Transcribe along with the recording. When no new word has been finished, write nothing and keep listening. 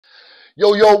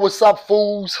Yo, what's up,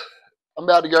 fools? I'm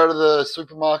about to go to the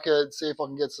supermarket and see if I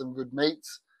can get some good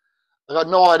meats. I got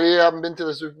no idea. I haven't been to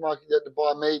the supermarket yet to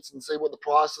buy meats and see what the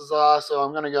prices are. So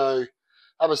I'm going to go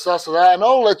have a suss of that, and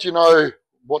I'll let you know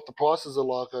what the prices are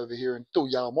like over here in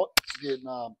Tuyamot,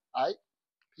 Vietnam. Hey,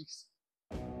 peace.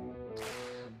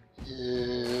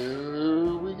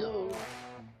 Here we go.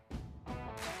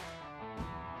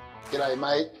 G'day,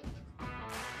 mate.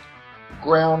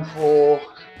 Ground floor.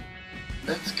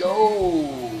 Let's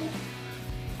go.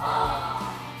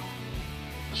 I'll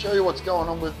show you what's going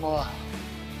on with my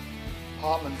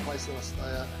apartment place that I stay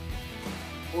at.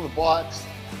 All the bikes,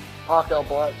 park our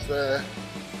bikes there.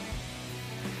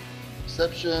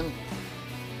 Reception,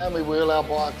 and we wheel our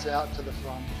bikes out to the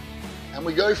front. And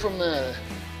we go from there.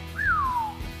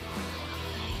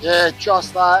 Yeah,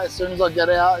 trust that, as soon as I get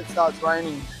out, it starts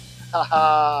raining.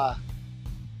 Haha.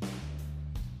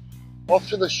 Off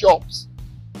to the shops.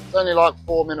 It's only like a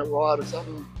 4-minute ride or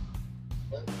something.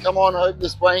 But come on, I hope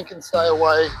this rain can stay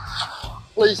away.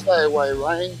 Please stay away,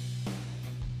 rain.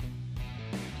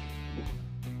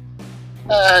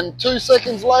 And 2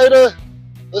 seconds later,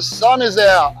 the sun is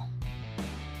out.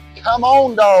 Come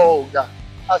on, dog.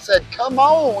 I said, come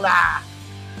on.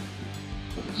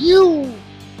 You.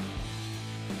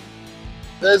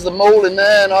 There's the mall in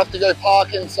there, and I have to go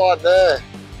park inside there.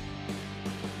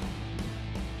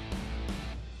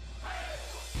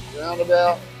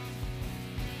 Roundabout.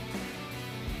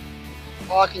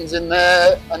 Parking's in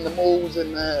there, and the mall's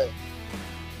in there.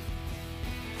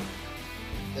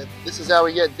 This is how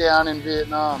we get down in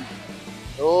Vietnam.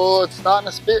 Oh, it's starting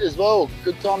to spit as well.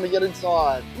 Good time to get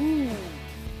inside. Ooh.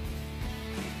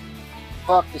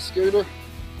 Park the scooter.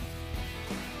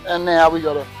 And now we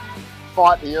gotta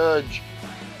fight the urge.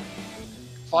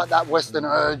 Fight that Western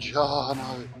urge. Oh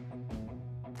no.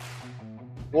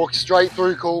 Walk straight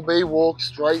through, Cool B. Walk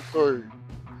straight through.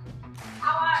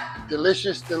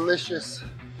 Delicious, delicious.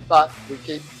 But we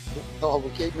keep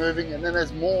moving, and then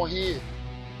there's more here.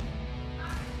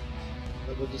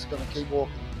 But we're just gonna keep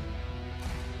walking.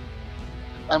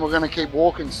 And we're gonna keep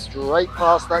walking straight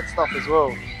past that stuff as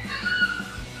well.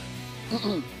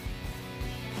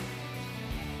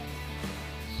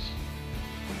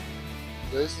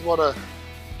 So this is what a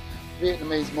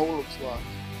Vietnamese mall looks like.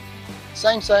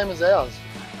 Same as ours.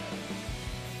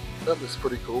 That looks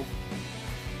pretty cool.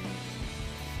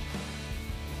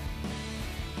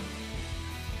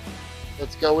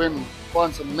 Let's go in and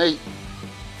find some meat.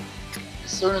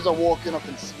 As soon as I walk in, I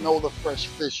can smell the fresh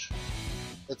fish.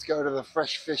 Let's go to the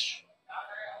fresh fish.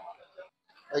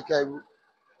 Okay,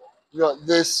 we got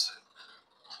this.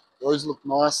 Those look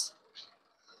nice.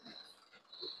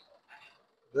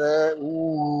 There,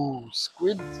 ooh,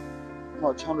 squid.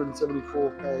 Much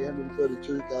 174k,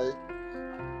 132k,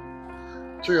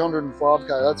 205k.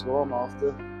 That's what I'm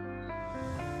after.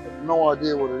 Have no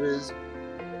idea what it is.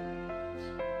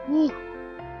 Woo.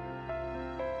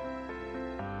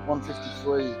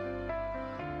 153.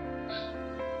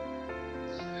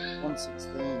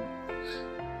 116.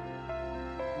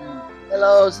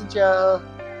 Hello, xin chào.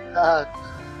 Have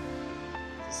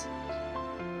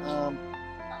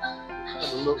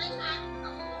a look.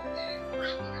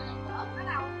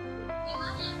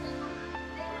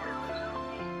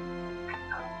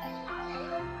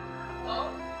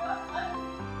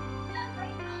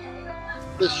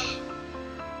 Fish.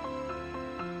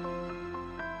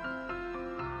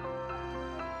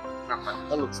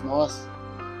 That looks nice.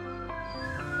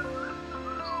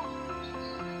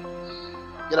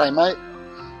 G'day, mate.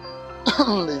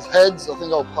 These heads, I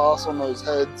think I'll pass on those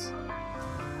heads.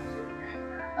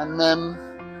 And them,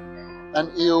 and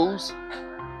eels.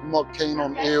 I'm not keen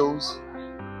on eels.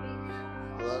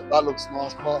 That looks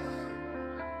nice, but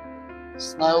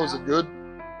snails are good.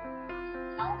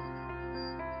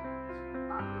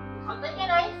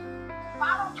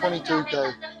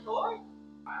 $22k.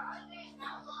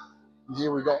 And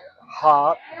here we got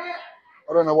heart.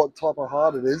 I don't know what type of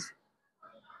heart it is.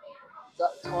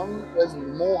 That tongue, there's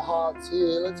more hearts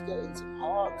here. Let's get in some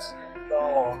hearts.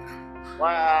 Oh,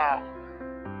 wow.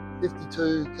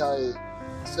 52k,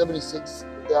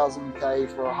 76,000k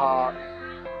for a heart.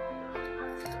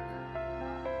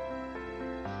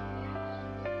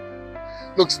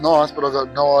 Looks nice, but I've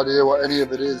got no idea what any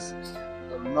of it is.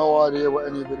 I've no idea what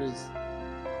any of it is.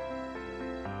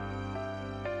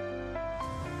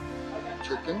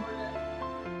 Chicken.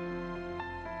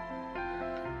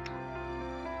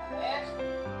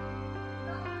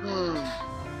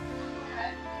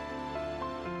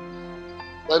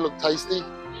 They look tasty.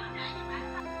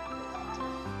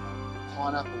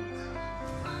 Pineapple.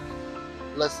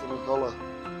 Less than $1.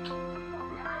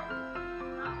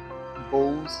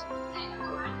 Balls.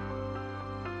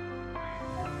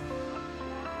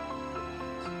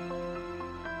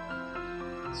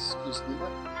 excuse me,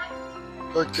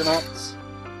 coconuts,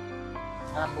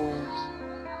 apples,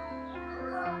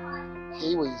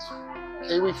 kiwis,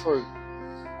 kiwi fruit.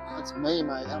 That's me,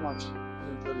 mate. How much?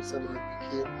 137 per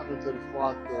kilo,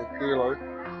 135 per kilo.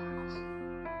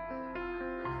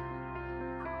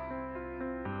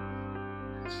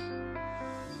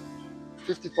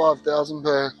 $55,000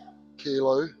 per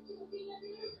kilo. It's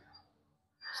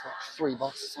like $3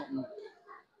 or something.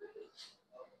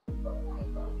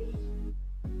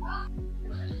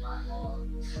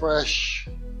 Fresh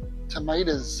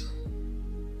tomatoes,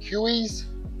 kiwis.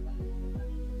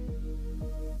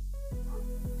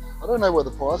 I don't know what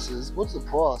the price is. What's the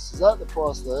price? Is that the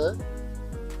price there?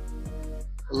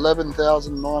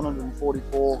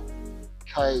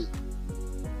 11,944K.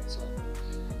 So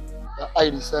about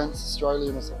 80 cents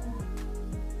Australian or something.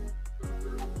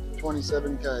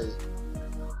 27K.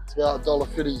 It's about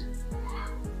 $1.50.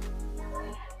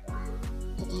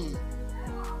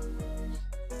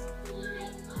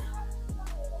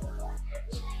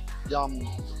 Yum.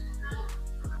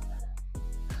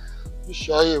 Just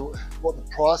show you what the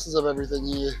prices of everything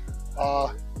here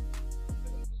are.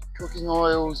 Cooking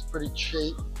oil's pretty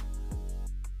cheap.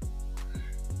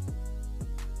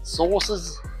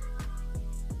 Sauces,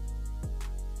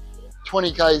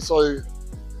 20K, so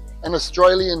an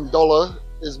Australian dollar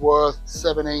is worth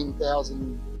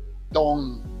 17,000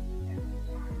 dong.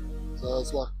 So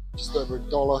it's like just over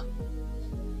 $1,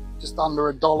 just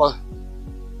under $1.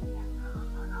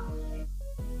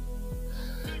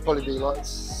 Probably be like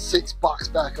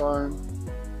 $6 back home.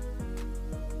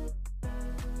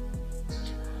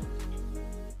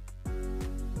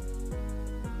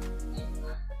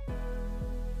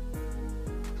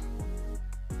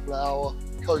 Flour,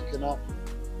 coconut.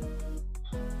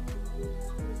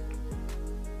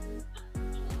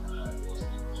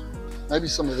 Maybe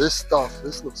some of this stuff.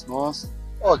 This looks nice.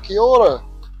 Oh, kia ora.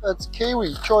 That's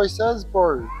kiwi. Choice as,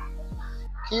 bro.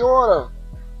 Kia ora.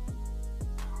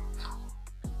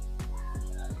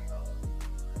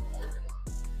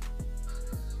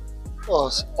 Oh,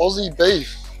 it's Aussie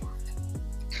beef.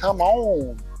 Come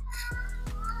on.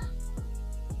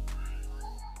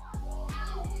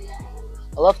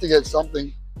 I'll have to get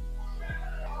something.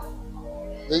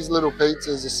 These little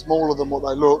pizzas are smaller than what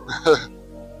they look.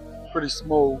 Pretty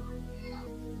small.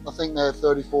 I think they're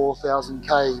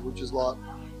 34,000K, which is like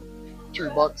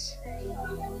 $2.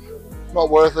 Not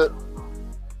worth it.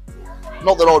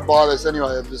 Not that I'd buy this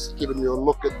anyway, I'm just giving you a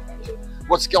look at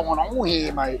what's going on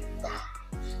here, mate.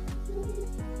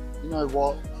 You know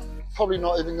what? Probably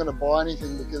not even going to buy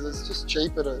anything because it's just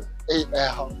cheaper to eat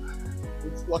out.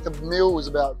 It's like a meal was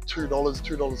about $2,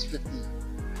 $2.50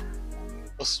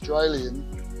 Australian.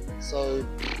 So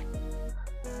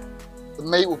the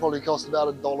meat will probably cost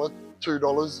about $1,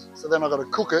 $2. So then I've got to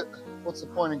cook it. What's the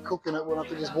point in cooking it when I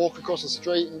can just walk across the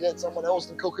street and get someone else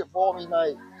to cook it for me,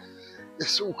 mate?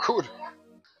 It's all good.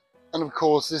 And of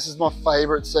course, this is my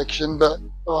favourite section, but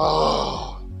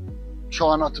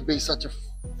try not to be such a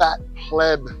fat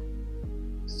pleb.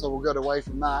 So we'll get away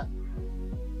from that.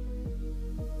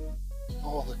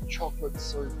 Oh, the chocolate's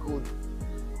so good.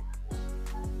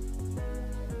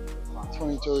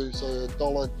 22, so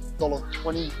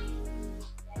 $1.20.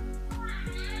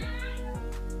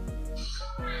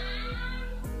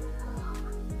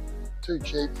 Too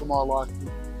cheap for my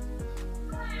liking.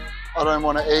 I don't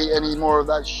want to eat any more of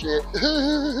that shit.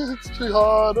 It's too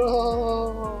hard.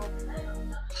 Oh.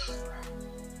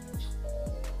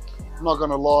 I'm not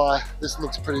gonna lie, this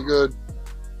looks pretty good.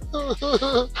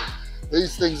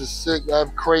 These things are sick. They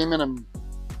have cream in them.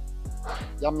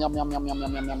 Yum, yum, yum, yum, yum,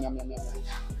 yum, yum, yum, yum, yum, yum.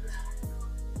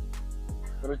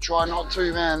 Gotta try not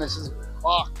to, man. This is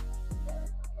fuck.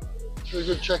 Pretty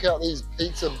good. Check out these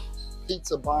pizza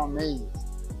banh mi,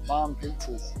 banh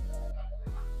pizzas.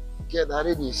 Get that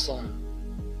in you, son.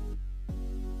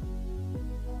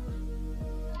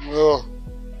 Oh,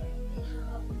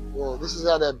 well, this is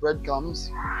how their bread comes.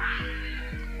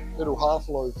 Little half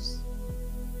loaves.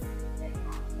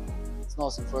 It's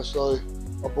nice and fresh though.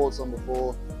 I bought some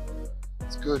before.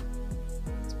 It's good.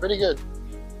 It's pretty good.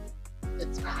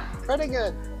 It's pretty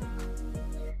good.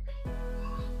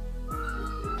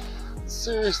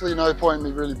 Seriously, no point in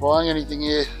me really buying anything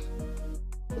here.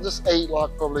 I'll just eat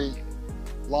like probably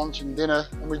lunch and dinner,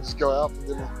 and we just go out for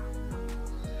dinner.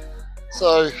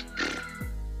 So,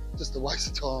 just a waste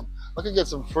of time. I could get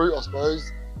some fruit, I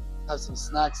suppose. Have some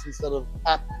snacks instead of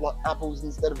like apples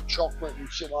instead of chocolate and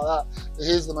shit like that. But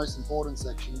here's the most important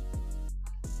section.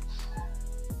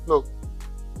 Look,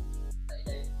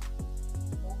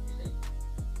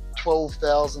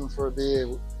 12,000 for a beer.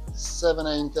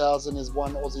 17,000 is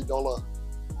one Aussie dollar.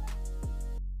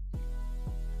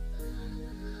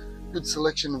 Good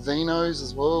selection of vinos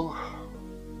as well.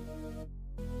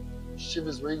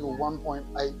 Chivas Regal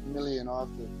 1.8 million. I have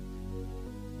to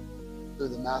do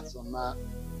the maths on that.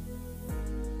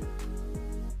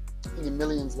 I think a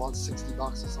million's like $60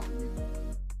 or something.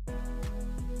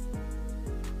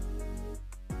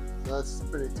 So that's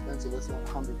pretty expensive. That's like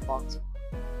 $100.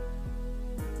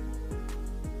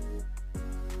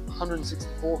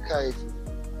 164k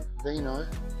for vino.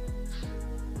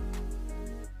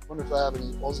 Wonder if they have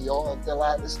any Aussie. Oh,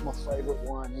 Delat, this is my favourite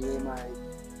wine here, mate.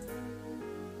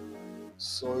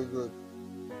 So good,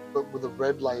 but with a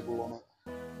red label on it.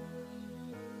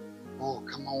 Oh,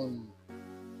 come on.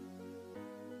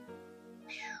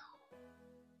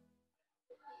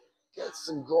 Get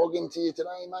some grog into you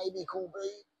today, maybe, Cool B.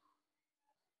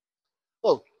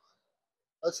 Oh,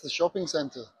 that's the shopping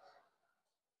centre.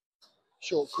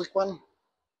 Short, quick one.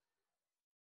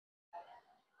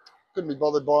 Couldn't be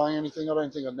bothered buying anything. I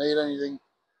don't think I need anything.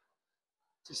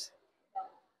 Just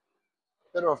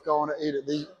better off going to eat at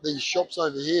these shops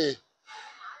over here.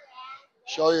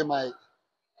 Show you, mate.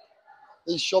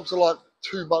 These shops are like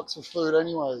 $2 for food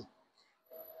anyway.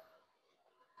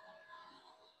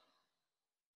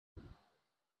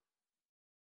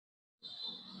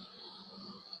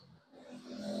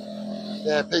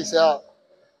 Yeah, peace out.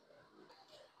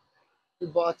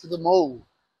 Goodbye to the mall.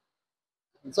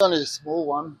 It's only a small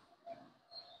one.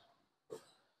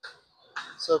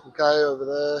 Circle K over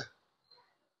there.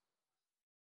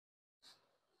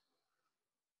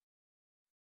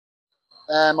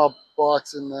 And my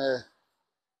bike's in there.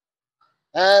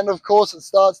 And of course it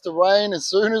starts to rain as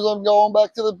soon as I'm going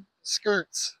back to the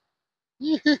scoots.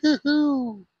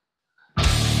 Yoo-hoo-hoo-hoo.